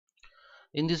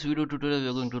In this video tutorial, we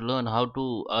are going to learn how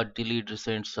to delete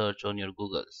recent search on your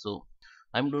Google. So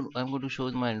I'm going to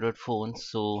show my Android phone.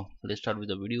 So let's start with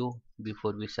the video.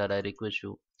 Before we start, I request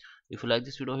you, if you like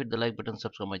this video, hit the like button,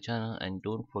 subscribe my channel, and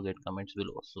don't forget comments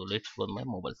below. So let's go on my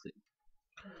mobile screen.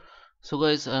 So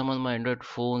guys, I'm on my Android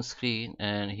phone screen,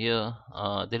 and here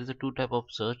there is a two type of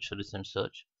search, recent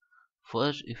search.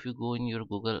 First, if you go in your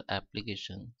Google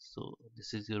application, so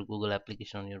this is your Google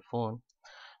application on your phone,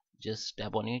 just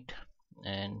tap on it,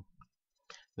 and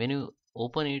when you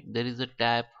open it, there is a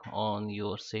tab on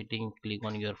your setting. Click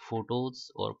on your photos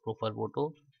or profile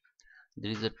photo. There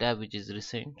is a tab which is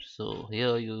recent, so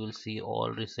here you will see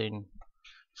all recent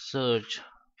search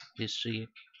history.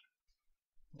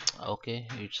 Okay,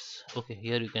 it's okay.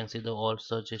 Here you can see the all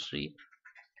search history,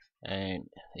 and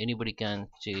anybody can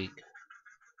check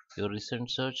your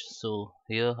recent search. So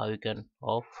here how you can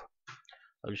off,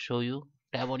 I'll show you.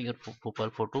 Tap on your profile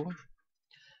photo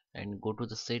and go to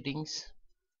the settings,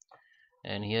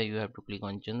 and here you have to click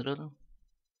on general,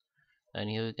 and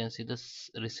here you can see this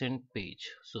recent page.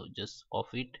 So just off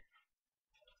it,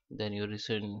 then your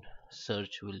recent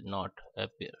search will not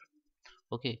appear.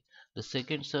 Okay, the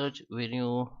second search, when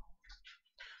you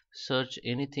search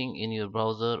anything in your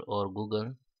browser or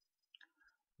Google,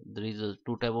 there is a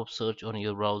two type of search on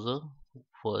your browser.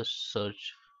 First,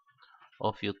 search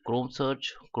of your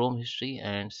Chrome history,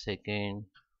 and second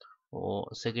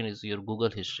is your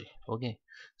Google history. Okay,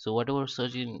 so whatever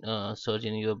search in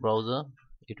your browser,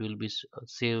 it will be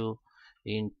saved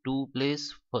in two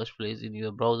place. First place in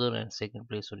your browser, and second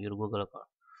place on your Google account.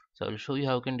 So I will show you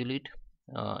how you can delete.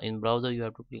 In browser, you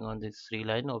have to click on this three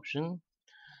line option,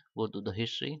 go to the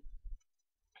history,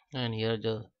 and here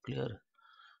the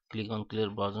click on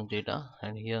clear browsing data,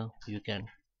 and here you can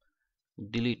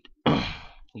delete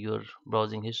your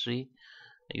browsing history.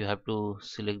 You have to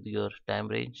select your time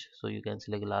range, so you can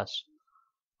select last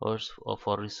hours or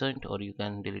for recent, or you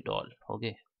can delete all.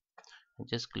 Okay,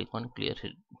 just click on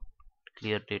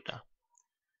clear data.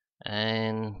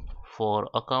 And for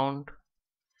account,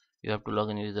 you have to log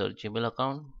in with your Gmail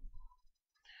account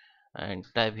and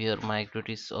type here my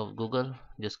activities of Google.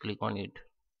 Just click on it,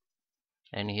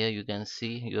 and here you can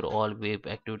see your all web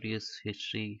activities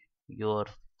history, your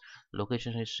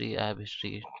location history, app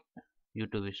history,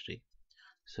 YouTube history.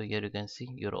 So here you can see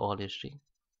your all history.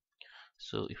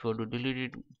 So if you want to delete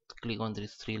it, click on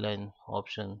this three line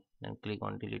option and click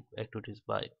on delete activities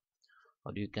by,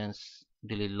 or you can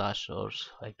delete last hours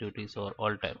activities or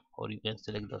all time, or you can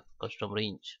select the custom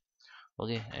range.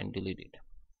 Okay, and delete it.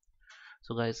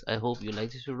 So guys, I hope you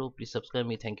like this video. Please subscribe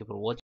me. Thank you for watching.